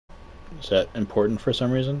Is that important for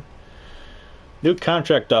some reason? New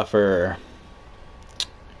contract offer.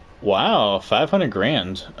 Wow, 500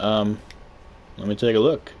 grand. Let me take a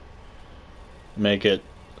look. Make it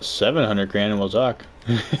 700 grand and we'll talk.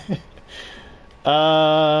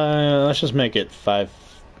 Let's just make it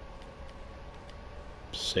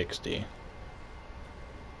 560.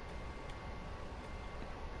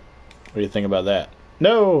 What do you think about that?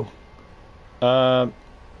 No!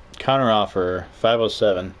 Counter offer,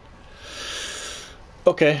 507.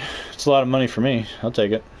 Okay, it's a lot of money for me. I'll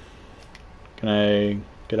take it. Can I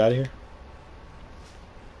get out of here?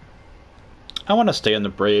 I want to stay in the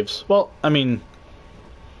Braves. Well, I mean,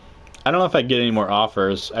 I don't know if I get any more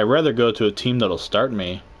offers. I'd rather go to a team that'll start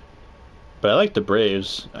me. But I like the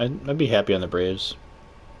Braves. I'd be happy on the Braves.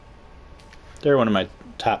 They're one of my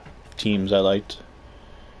top teams I liked.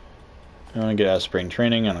 I want to get out of spring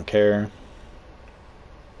training. I don't care.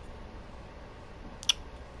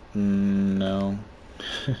 No.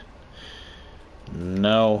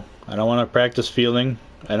 No. I don't want to practice fielding.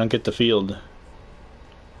 I don't get the field.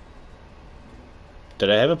 Did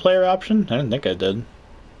I have a player option? I didn't think I did.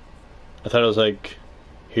 I thought it was like,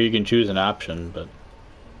 here you can choose an option, but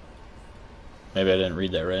maybe I didn't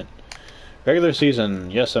read that right. Regular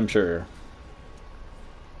season, yes, I'm sure.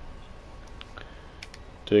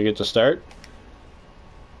 Do we get to start?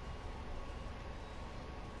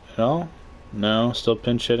 No? No, still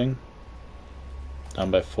pinch hitting.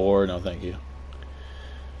 Down by 4, no thank you.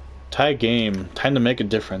 Tie game, time to make a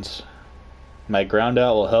difference. My ground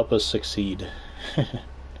out will help us succeed.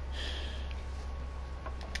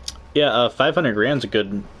 Yeah, 500 grand's a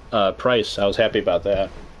good price. I was happy about that.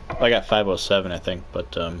 I got 507, I think,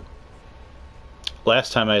 but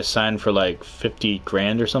last time I signed for like 50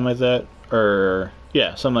 grand or something like that, or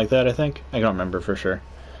yeah, something like that. I think I don't remember for sure,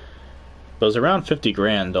 but it was around 50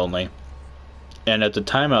 grand only. And at the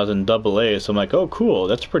time I was in Double A, so I'm like, oh, cool,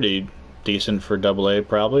 that's pretty decent for Double A,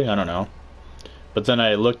 probably. I don't know. But then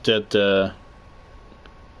I looked at, I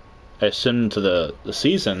simmed to the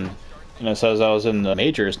season. And it says I was in the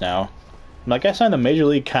majors now. I'm like, I signed a major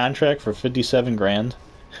league contract for 57 grand.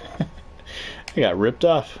 I got ripped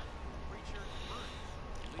off.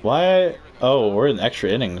 Why? Oh, we're in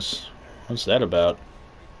extra innings. What's that about?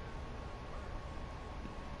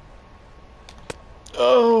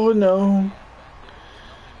 Oh, no.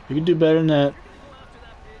 You can do better than that.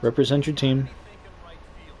 Represent your team.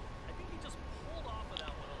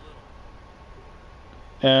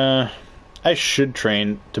 I should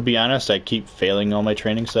train. To be honest, I keep failing all my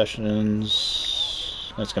training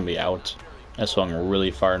sessions. That's gonna be out. I swung really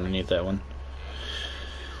far underneath that one.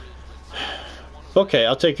 Okay,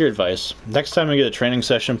 I'll take your advice. Next time I get a training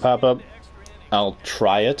session pop up, I'll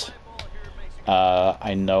try it.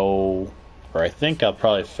 I know, or I think I'll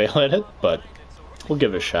probably fail at it, but we'll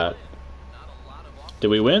give it a shot. Did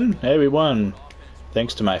we win? Hey, we won.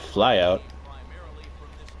 Thanks to my flyout.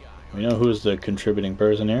 We know who's the contributing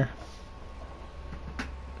person here.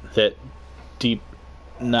 That deep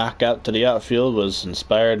knockout to the outfield was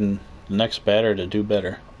inspired in the next batter to do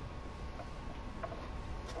better.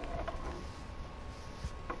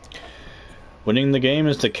 Winning the game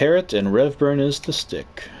is the carrot and Revburn is the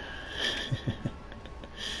stick.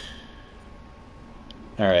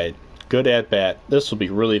 Alright, good at bat. This will be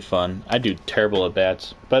really fun. I do terrible at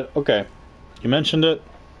bats, but okay. You mentioned it,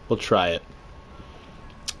 we'll try it.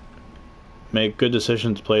 Make good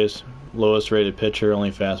decisions, place lowest rated pitcher,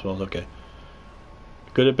 only fastballs. Okay.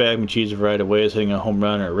 Good at bat, McCheese right away is hitting a home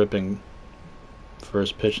run or ripping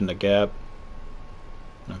first pitch in the gap.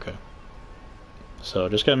 Okay. So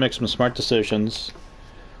just gotta make some smart decisions,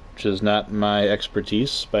 which is not my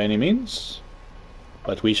expertise by any means,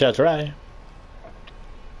 but we shall try.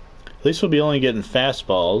 At least we'll be only getting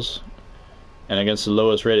fastballs, and against the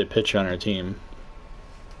lowest rated pitcher on our team.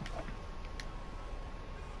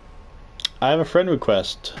 I have a friend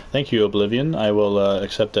request. Thank you, Oblivion. I will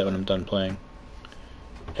accept that when I'm done playing.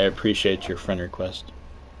 I appreciate your friend request.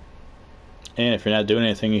 And if you're not doing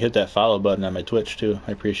anything, you hit that follow button on my Twitch too.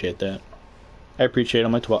 I appreciate that. I appreciate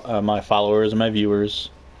all my followers and my viewers.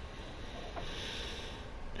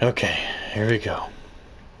 Okay, here we go.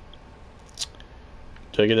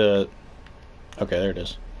 Do I get a... Okay, there it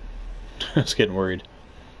is. I was getting worried.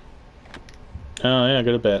 Oh yeah,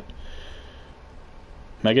 good at bat.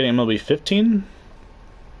 Am I getting MLB 15?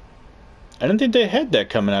 I didn't think they had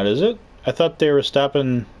that coming out, is it? I thought they were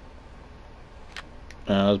stopping...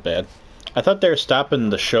 Oh, that was bad. I thought they were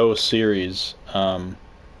stopping the show series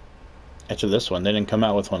after this one. They didn't come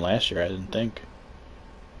out with one last year, I didn't think.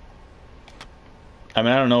 I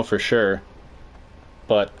mean, I don't know for sure,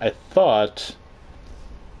 but I thought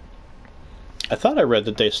I thought I read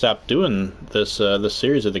that they stopped doing this this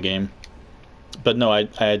series of the game, but no,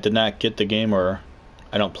 I did not get the game, or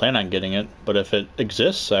I don't plan on getting it. But if it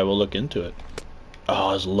exists, I will look into it.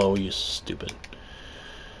 Oh, it's low, you stupid.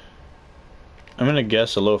 I'm gonna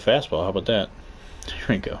guess a low fastball. How about that? Here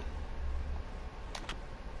we go.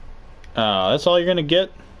 Oh, that's all you're gonna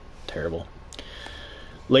get? Terrible.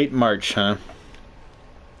 Late March, huh?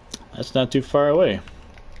 That's not too far away.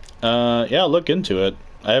 Yeah, I'll look into it.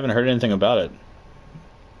 I haven't heard anything about it.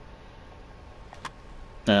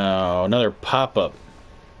 Oh, another pop-up.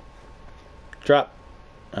 Drop.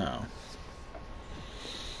 Oh.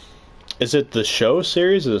 Is it the show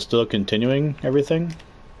series? Is it still continuing everything?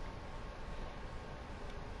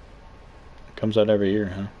 Comes out every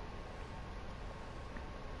year, huh?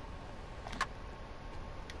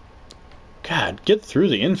 God, get through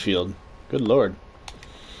the infield. Good lord.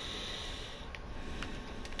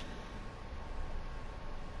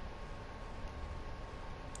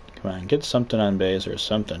 Come on, get something on base or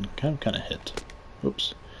something. Kind of hit.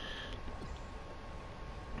 Oops.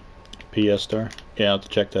 PS4. Yeah, I'll have to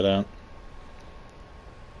check that out.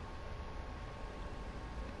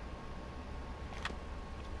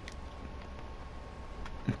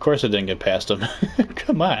 Of course it didn't get past him.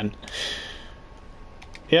 Come on.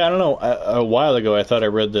 Yeah, I don't know. A while ago I thought I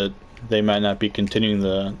read that they might not be continuing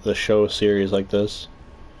the show series like this.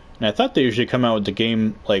 And I thought they usually come out with the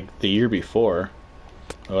game like the year before.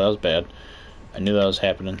 Oh, that was bad. I knew that was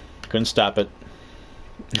happening. Couldn't stop it.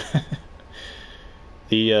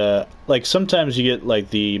 The like sometimes you get like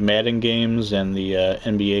the Madden games and the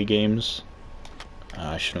NBA games.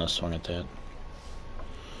 I shouldn't have swung at that.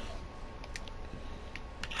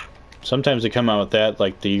 Sometimes they come out with that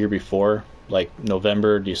like the year before, like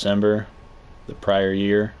November, December, the prior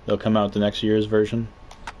year. They'll come out with the next year's version.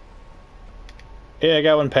 Yeah, I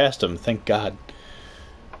got one past him. Thank God.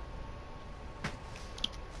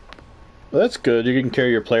 Well, that's good. You can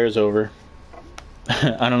carry your players over.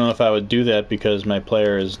 I don't know if I would do that because my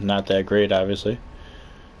player is not that great, obviously.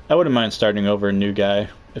 I wouldn't mind starting over a new guy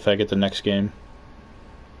if I get the next game.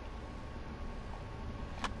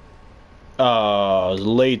 Oh, I was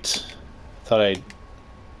late. Thought I...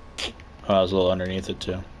 Oh, I was a little underneath it,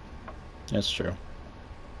 too. That's true.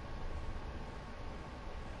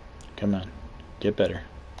 Come on. Get better.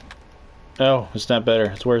 Oh, it's not better.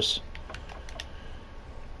 It's worse.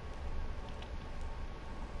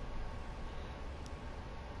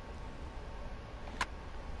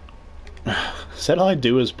 Is that all I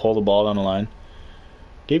do is pull the ball down the line?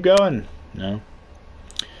 Keep going. No.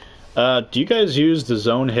 Do you guys use the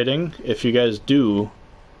zone hitting? If you guys do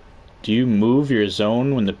you move your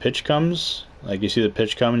zone when the pitch comes? Like you see the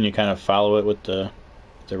pitch coming, you kind of follow it with the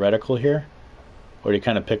reticle here? Or do you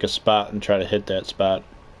kind of pick a spot and try to hit that spot?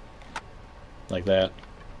 Like that.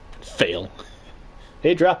 Fail.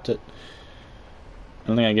 They dropped it. I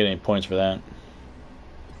don't think I get any points for that.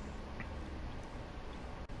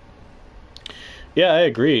 Yeah, I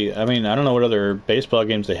agree. I mean, I don't know what other baseball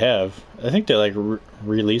games they have. I think they like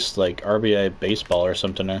released like RBI baseball or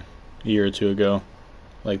something a year or two ago.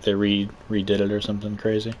 Like they redid it or something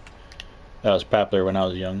crazy. That was popular when I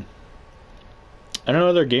was young. I don't know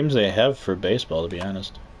other games they have for baseball, to be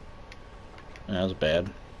honest. That was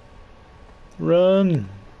bad. Run!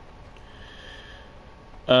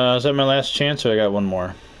 Is that my last chance or I got one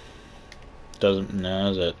more? Doesn't,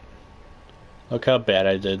 no, that's it. Look how bad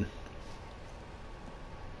I did.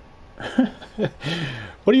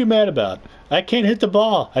 What are you mad about? I can't hit the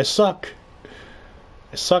ball. I suck.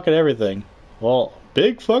 I suck at everything. Well,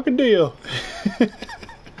 big fucking deal.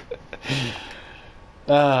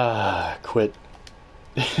 Quit.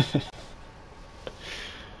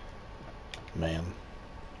 Man.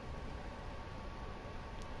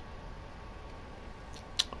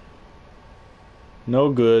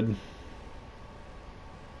 No good.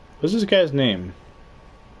 What's this guy's name?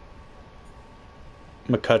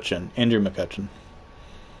 McCutcheon. Andrew McCutcheon.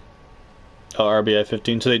 Oh, RBI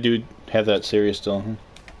 15. So they do have that series still, huh?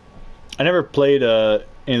 I never played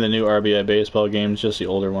any of the new RBI baseball games, just the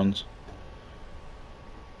older ones.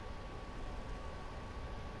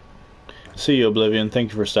 See you, Oblivion.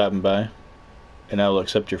 Thank you for stopping by. And I will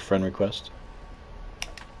accept your friend request.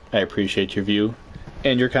 I appreciate your view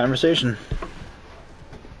and your conversation.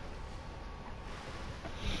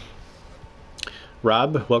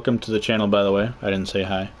 Rob, welcome to the channel, by the way. I didn't say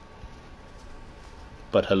hi.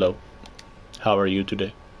 But hello. How are you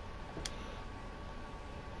today?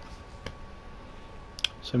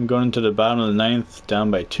 So I'm going into the bottom of the ninth,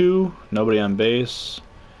 down by 2. Nobody on base.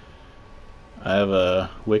 I have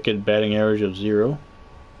a wicked batting average of 0.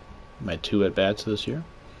 My 2 at-bats this year.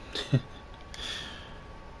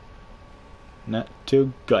 not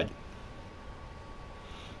too good.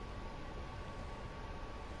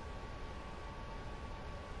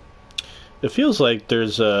 It feels like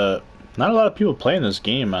there's not a lot of people playing this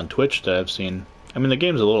game on Twitch that I've seen. I mean, the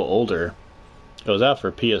game's a little older. It was out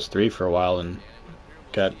for PS3 for a while, and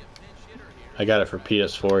I got it for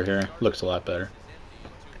PS4 here. Looks a lot better,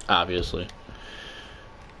 obviously.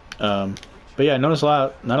 But yeah, I noticed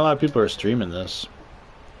not a lot of people are streaming this.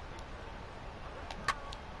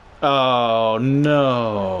 Oh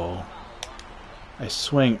no! I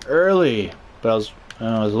swing early, but I was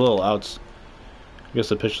a little out. I guess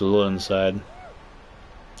the pitch was a little inside.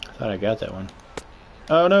 I thought I got that one.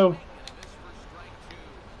 Oh no!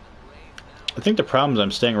 I think the problem is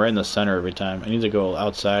I'm staying right in the center every time. I need to go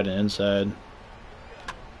outside and inside.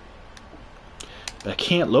 But I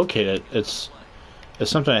can't locate it. It's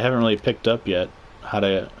something I haven't really picked up yet. How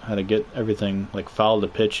to get everything, like follow the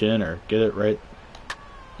pitch in or get it right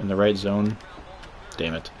in the right zone.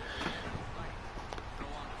 Damn it.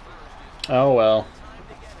 Oh well.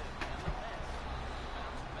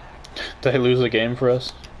 Did I lose the game for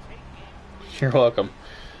us? You're welcome.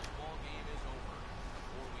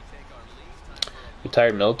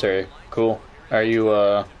 Retired military. Cool. Are you,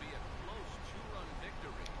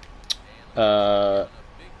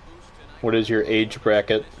 what is your age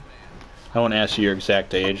bracket? I won't ask you your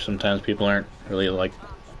exact age. Sometimes people aren't really, like,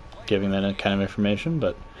 giving that kind of information,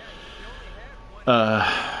 but, 20s,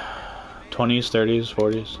 30s,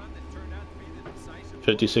 40s,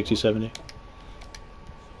 50, 60, 70.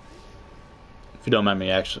 If you don't mind me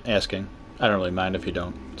asking. I don't really mind if you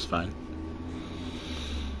don't. It's fine.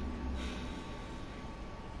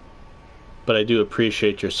 But I do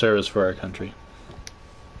appreciate your service for our country.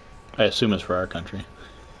 I assume it's for our country.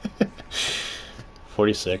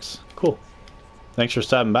 46. Cool. Thanks for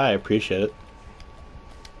stopping by. I appreciate it.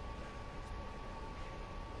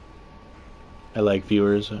 I like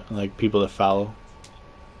viewers. I like people that follow,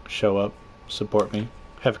 show up, support me,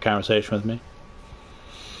 have a conversation with me.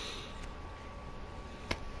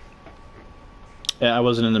 Yeah, I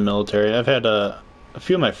wasn't in the military. I've had a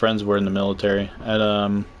few of my friends were in the military. I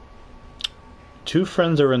had 2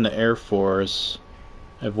 friends that were in the Air Force.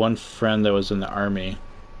 I have 1 friend that was in the Army.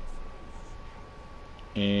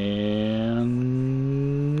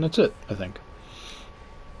 And that's it, I think.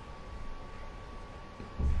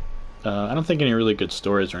 I don't think any really good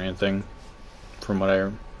stories or anything from what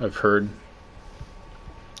I've heard.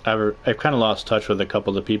 I've kind of lost touch with a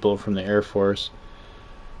couple of the people from the Air Force.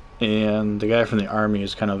 And the guy from the Army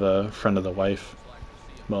is kind of a friend of the wife,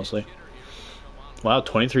 mostly. Wow,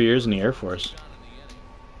 23 years in the Air Force.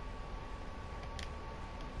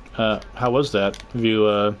 How was that? Have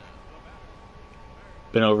you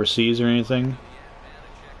been overseas or anything?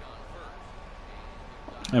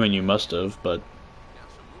 I mean, you must have, but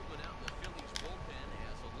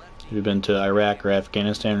have you been to Iraq or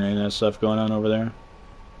Afghanistan or any of that stuff going on over there?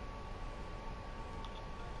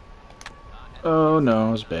 Oh no,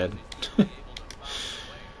 it was bad. Come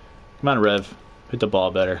on, Rev. Hit the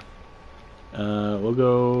ball better. We'll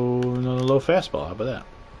go another low fastball. How about that?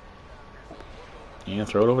 Yeah,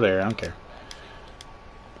 throw it over there. I don't care.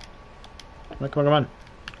 Come on, come on, come on.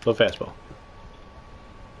 Low fastball.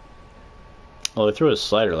 Well, they threw a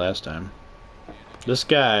slider last time. This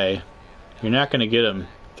guy, you're not going to get him.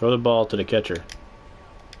 Throw the ball to the catcher.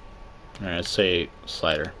 Alright, let's say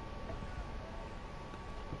slider.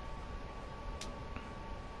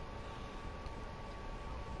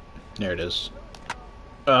 There it is.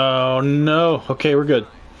 Oh no. Okay, we're good.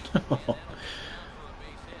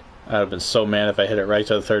 I'd have been so mad if I hit it right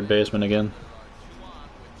to the third baseman again.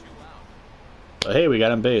 But hey, we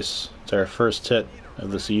got on base. It's our first hit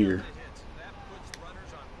of this year.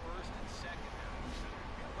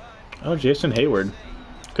 Oh, Jason Hayward.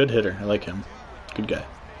 Good hitter. I like him. Good guy.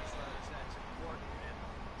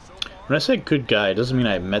 When I say good guy, it doesn't mean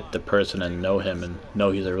I met the person and know him and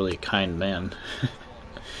know he's a really kind man.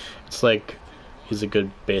 It's like he's a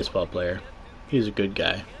good baseball player. He's a good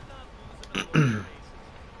guy.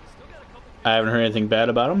 I haven't heard anything bad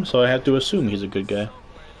about him, so I have to assume he's a good guy.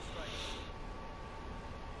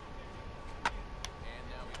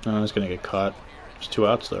 Oh, he's gonna get caught. There's 2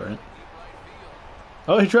 outs though, right?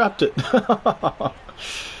 Oh, he dropped it.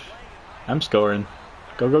 I'm scoring.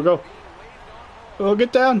 Go, go, go. Oh,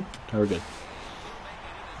 get down. Oh, we're good.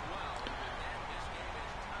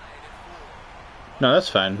 No, that's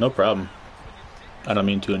fine. No problem. I don't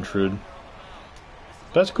mean to intrude.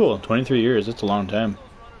 That's cool. 23 years. That's a long time.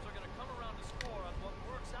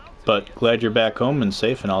 But glad you're back home and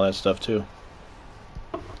safe and all that stuff, too.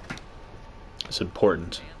 It's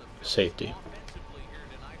important. Safety.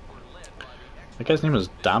 That guy's name was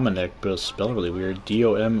Dominic, but it was spelled really weird.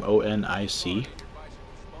 D-O-M-O-N-I-C.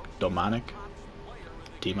 Domonic?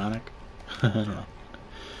 Demonic? I don't know.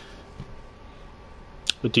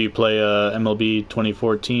 But do you play MLB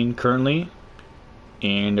 2014 currently?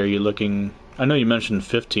 And are you looking... I know you mentioned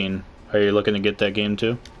 15. Are you looking to get that game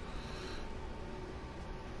too?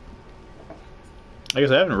 I guess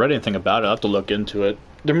I haven't read anything about it. I'll have to look into it.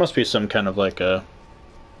 There must be some kind of like a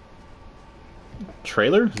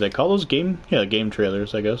trailer? Do they call those game? Yeah, game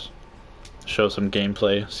trailers, I guess. Show some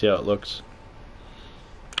gameplay, see how it looks.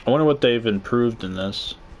 I wonder what they've improved in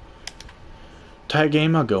this. Tie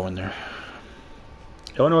game, I'll go in there.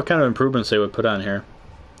 I wonder what kind of improvements they would put on here.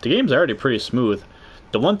 The game's already pretty smooth.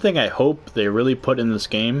 The one thing I hope they really put in this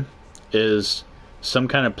game is some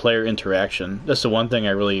kind of player interaction. That's the one thing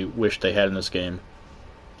I really wish they had in this game.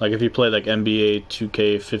 Like if you play like NBA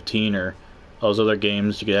 2K15 or all those other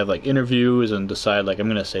games, you could have like interviews and decide like I'm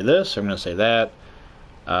going to say this, or I'm going to say that.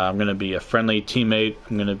 I'm going to be a friendly teammate.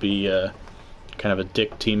 I'm going to be kind of a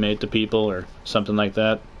dick teammate to people or something like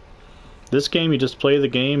that. This game, you just play the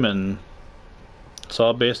game and it's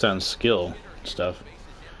all based on skill stuff.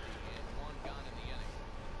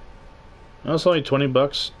 Oh, it's only 20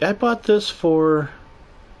 bucks. I bought this for,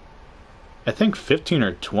 I think 15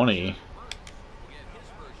 or 20.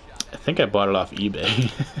 I think I bought it off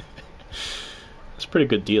eBay. It's a pretty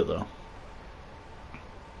good deal though.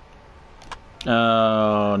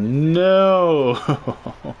 Oh no!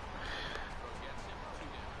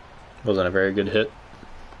 Wasn't a very good hit.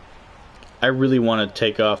 I really want to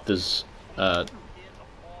take off this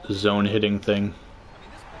zone hitting thing.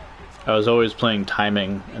 I was always playing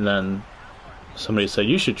timing, and then somebody said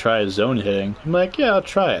you should try zone hitting. I'm like, yeah, I'll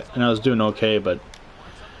try it, and I was doing okay, but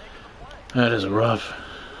that is rough.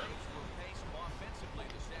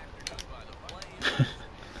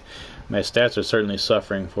 My stats are certainly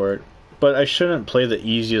suffering for it, but I shouldn't play the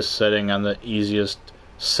easiest setting on the easiest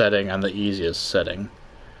setting on the easiest setting.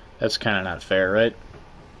 That's kind of not fair, right?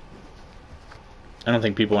 I don't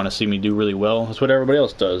think people want to see me do really well. That's what everybody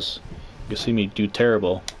else does. You see me do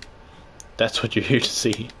terrible. That's what you're here to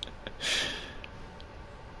see.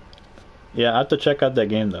 Yeah, I have to check out that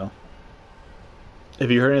game though.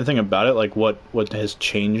 Have you heard anything about it? Like what has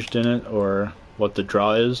changed in it, or what the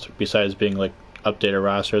draw is, besides being like updated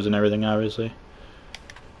rosters and everything, obviously?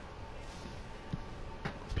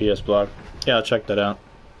 PS Block. Yeah, I'll check that out.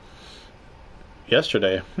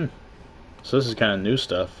 Yesterday. So this is kind of new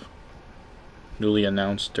stuff. Newly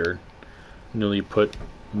announced or newly put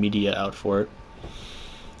media out for it.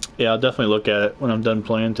 Yeah, I'll definitely look at it when I'm done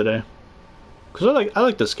playing today. Cause I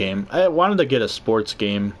like this game. I wanted to get a sports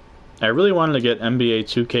game. I really wanted to get NBA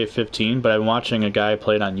 2K15, but I'm watching a guy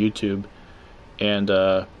play it on YouTube, and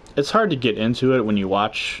it's hard to get into it when you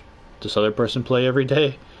watch this other person play every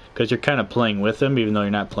day, because you're kind of playing with them even though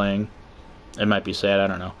you're not playing. It might be sad, I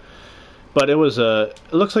don't know. But it was it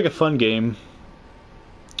looks like a fun game.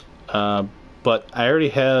 But I already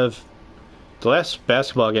have the last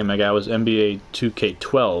basketball game I got was NBA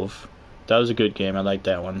 2K12. That was a good game. I like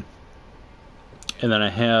that one. And then I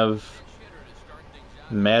have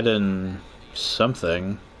Madden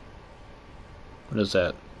something. What is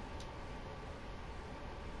that?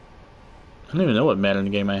 I don't even know what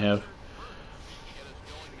Madden game I have.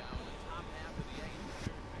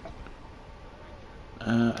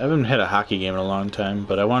 I haven't had a hockey game in a long time,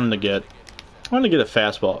 but I wanted to get a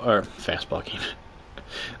fastball game.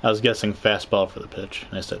 I was guessing fastball for the pitch,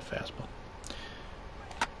 and I said fastball.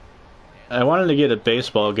 I wanted to get a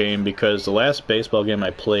baseball game because the last baseball game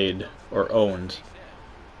I played or owned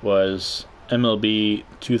was MLB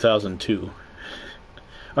 2002.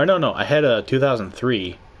 Or no, I had a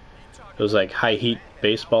 2003. It was like High Heat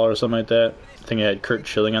Baseball or something like that. I think it had Kurt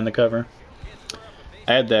Schilling on the cover.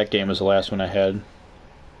 I had that game as the last one I had.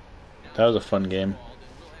 That was a fun game.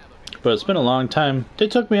 But it's been a long time. They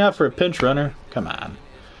took me out for a pinch runner. Come on.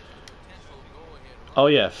 Oh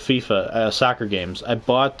yeah, FIFA, soccer games. I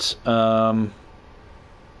bought,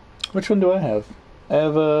 which one do I have? I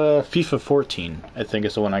have FIFA 14, I think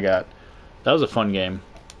is the one I got. That was a fun game.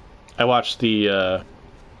 I watched the,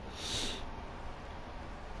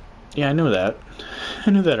 yeah, I knew that.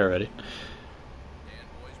 I knew that already.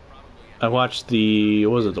 I watched the,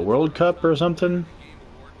 what was it, the World Cup or something?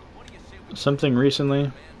 Something recently.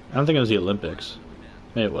 I don't think it was the Olympics.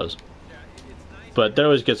 Maybe it was. But that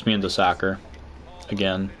always gets me into soccer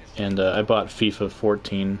again. And I bought FIFA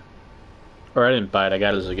 14. Or I didn't buy it, I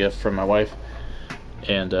got it as a gift from my wife.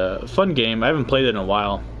 And fun game. I haven't played it in a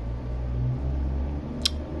while.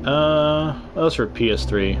 That was for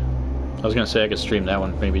PS3. I was going to say I could stream that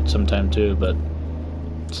one maybe sometime too, but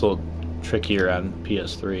it's a little trickier on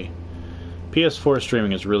PS3. PS4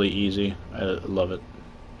 streaming is really easy. I love it.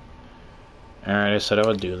 Alright, I said I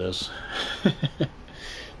would do this.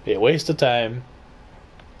 Be a waste of time.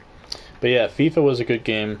 But yeah, FIFA was a good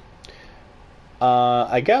game.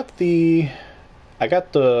 I got the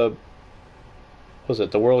what was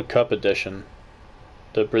it, the World Cup edition,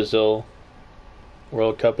 the Brazil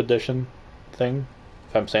World Cup edition thing,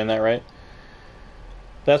 if I'm saying that right.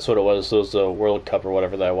 That's what it was. It was the World Cup or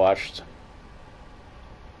whatever that I watched.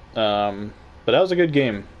 But that was a good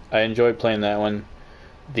game. I enjoyed playing that one.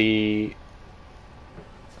 The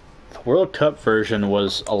World Cup version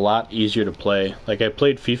was a lot easier to play. Like, I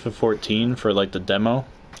played FIFA 14 for like the demo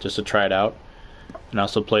just to try it out, and I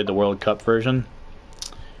also played the World Cup version.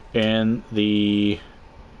 And the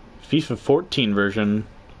FIFA 14 version,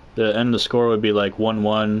 the end of the score would be like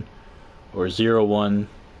 1-1 or 0-1.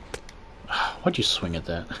 Why'd you swing at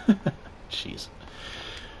that? Jeez.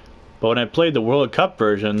 But when I played the World Cup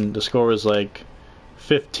version, the score was like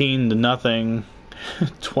 15-0,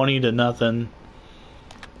 20-0.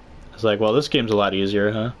 It's like, well, this game's a lot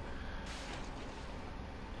easier, huh?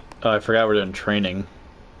 Oh, I forgot we're doing training.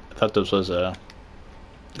 I thought this was an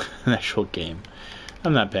actual game.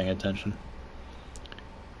 I'm not paying attention.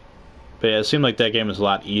 But yeah, it seemed like that game was a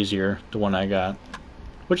lot easier, the one I got.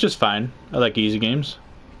 Which is fine. I like easy games.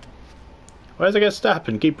 Why does I gotta stop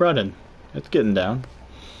and keep running? It's getting down.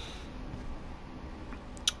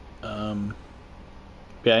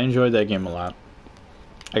 Yeah, I enjoyed that game a lot.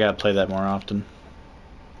 I gotta play that more often.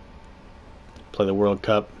 Play the World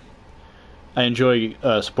Cup. I enjoy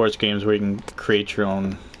sports games where you can create your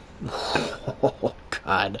own... Oh,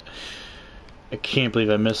 God. I can't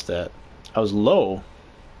believe I missed that. I was low.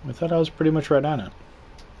 I thought I was pretty much right on it.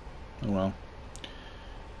 Oh, well.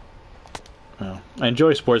 Well, I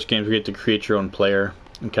enjoy sports games where you get to create your own player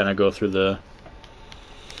and kind of go through the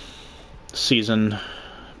season,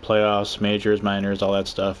 playoffs, majors, minors, all that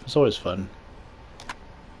stuff. It's always fun.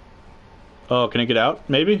 Oh, can I get out?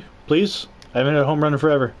 Maybe? Please? I haven't hit a home run in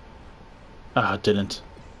forever. Ah, it didn't.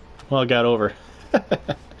 Well, it got over.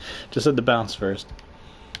 Just had to bounce first.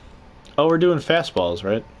 Oh, we're doing fastballs,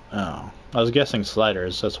 right? Oh. I was guessing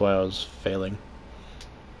sliders. That's why I was failing.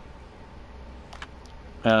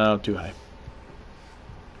 Oh, too high.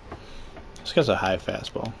 This guy's a high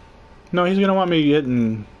fastball. No, he's going to want me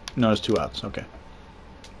hitting... No, it's 2 outs. Okay.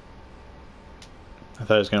 I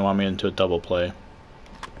thought he was going to want me into a double play.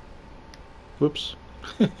 Whoops.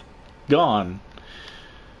 Gone.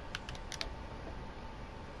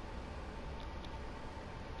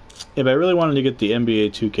 Yeah, but I really wanted to get the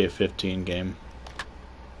NBA 2K15 game.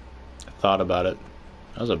 I thought about it.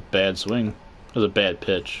 That was a bad swing. That was a bad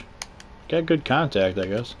pitch. Got good contact, I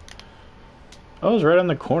guess. Oh, it was right on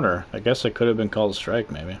the corner. I guess it could have been called a strike,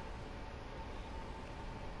 maybe.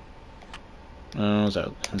 Oh, it was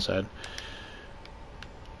out inside.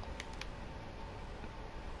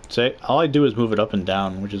 Say, all I do is move it up and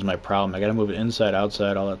down, which is my problem. I gotta move it inside,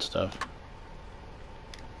 outside, all that stuff.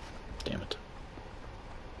 Damn it.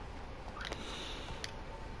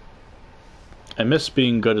 I miss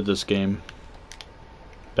being good at this game.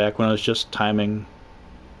 Back when I was just timing.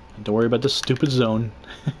 Don't worry about this stupid zone.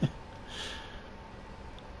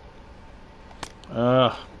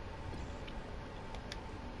 So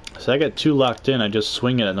I got too locked in, I just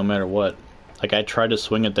swing at it no matter what. Like, I tried to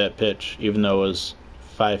swing at that pitch, even though it was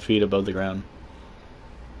 5 feet above the ground.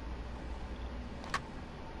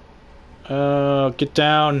 Oh, get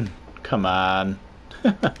down. Come on.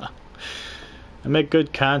 I make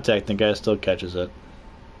good contact and the guy still catches it.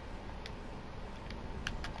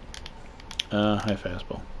 High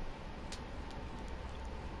fastball.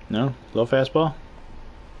 No? Low fastball?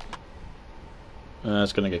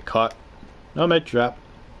 It's gonna get caught. Oh, might drop.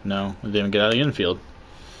 No, it didn't even get out of the infield.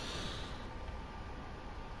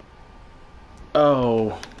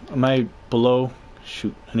 Oh, am I below?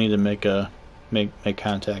 Shoot, I need to make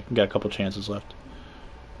contact. Got a couple chances left.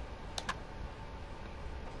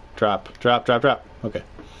 Drop, drop, drop, drop. Okay.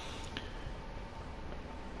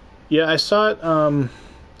 Yeah, I saw it.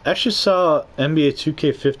 Actually saw NBA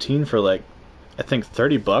 2K15 for like, I think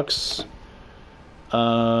 $30.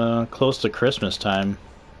 Close to Christmas time.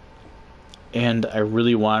 And I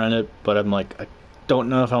really wanted it, but I'm like, I don't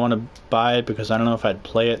know if I want to buy it because I don't know if I'd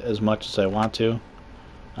play it as much as I want to.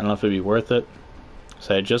 I don't know if it'd be worth it.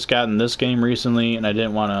 So I had just gotten this game recently, and I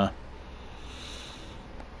didn't want to...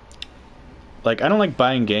 Like, I don't like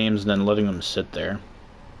buying games and then letting them sit there.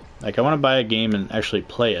 Like, I want to buy a game and actually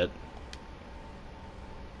play it.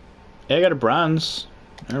 Yeah, I got a bronze.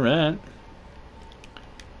 Alright.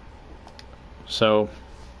 So,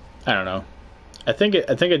 I don't know. I think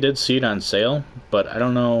I did see it on sale, but I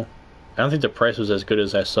don't know I don't think the price was as good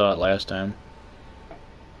as I saw it last time,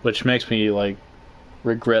 which makes me like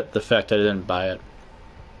regret the fact that I didn't buy it.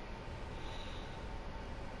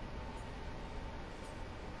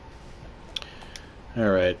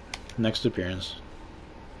 Alright, next appearance.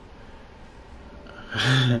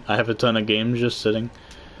 I have a ton of games just sitting.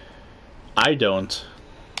 I don't.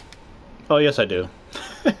 Oh, yes, I do.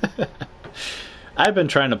 I've been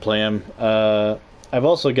trying to play them. I've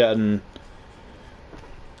also gotten...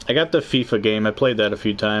 I got the FIFA game. I played that a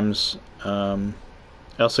few times. I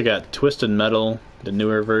also got Twisted Metal, the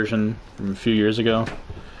newer version from a few years ago.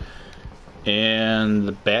 And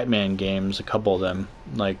the Batman games, a couple of them.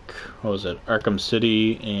 Like, what was it? Arkham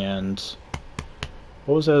City and...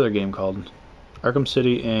 What was the other game called? Arkham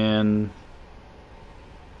City and...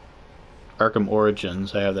 Arkham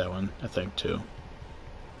Origins. I have that one, I think, too.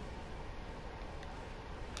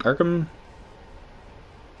 Arkham...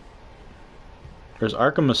 There's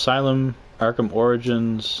Arkham Asylum, Arkham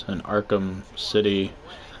Origins, and Arkham City.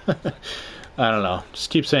 I don't know. Just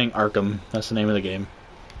keep saying Arkham. That's the name of the game.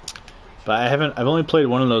 But I've only played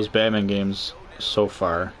one of those Batman games so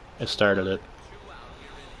far. I started it.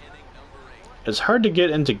 It's hard to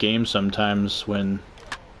get into games sometimes when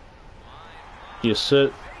you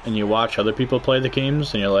sit and you watch other people play the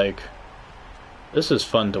games and you're like, this is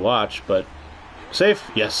fun to watch, but...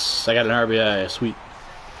 Safe? Yes, I got an RBI, sweet.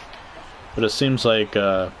 But it seems like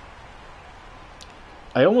I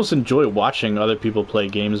almost enjoy watching other people play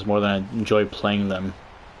games more than I enjoy playing them.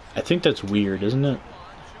 I think that's weird, isn't it?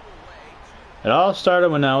 It all started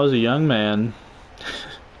when I was a young man.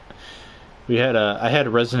 I had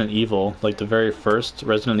Resident Evil, like the very first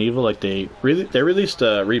Resident Evil. Like they released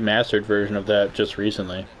a remastered version of that just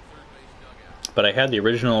recently. But I had the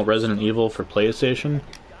original Resident Evil for PlayStation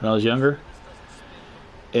when I was younger,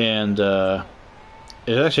 and it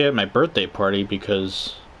was actually at my birthday party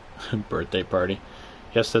because birthday party.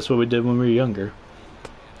 Yes, that's what we did when we were younger.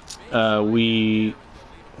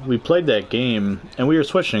 We played that game, and we were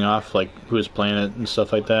switching off, like, who was playing it and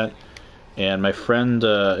stuff like that. And my friend,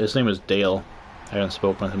 his name was Dale. I haven't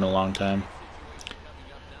spoken with him in a long time.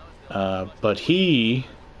 But he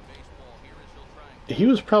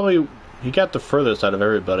was probably, he got the furthest out of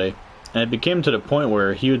everybody. And it became to the point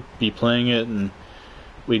where he would be playing it, and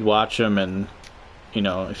we'd watch him, and, you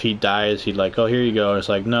know, if he dies, he'd like, oh, here you go. It's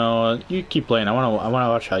like, no, you keep playing. I want to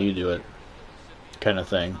watch how you do it, kind of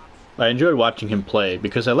thing. I enjoyed watching him play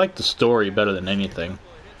because I like the story better than anything.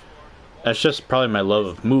 That's just probably my love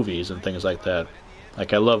of movies and things like that.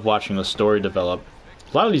 Like, I love watching the story develop.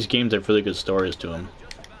 A lot of these games have really good stories to them.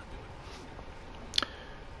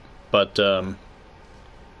 But,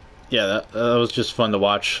 yeah, that was just fun to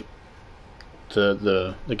watch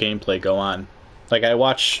the gameplay go on. Like, I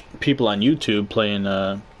watch people on YouTube playing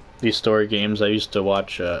these story games. I used to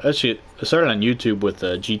watch... actually, I started on YouTube with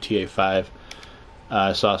GTA 5.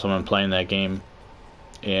 I saw someone playing that game,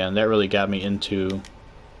 and that really got me into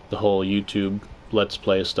the whole YouTube Let's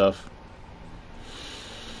Play stuff.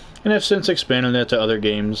 And I've since expanded that to other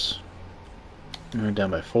games. We're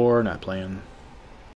down by 4, not playing.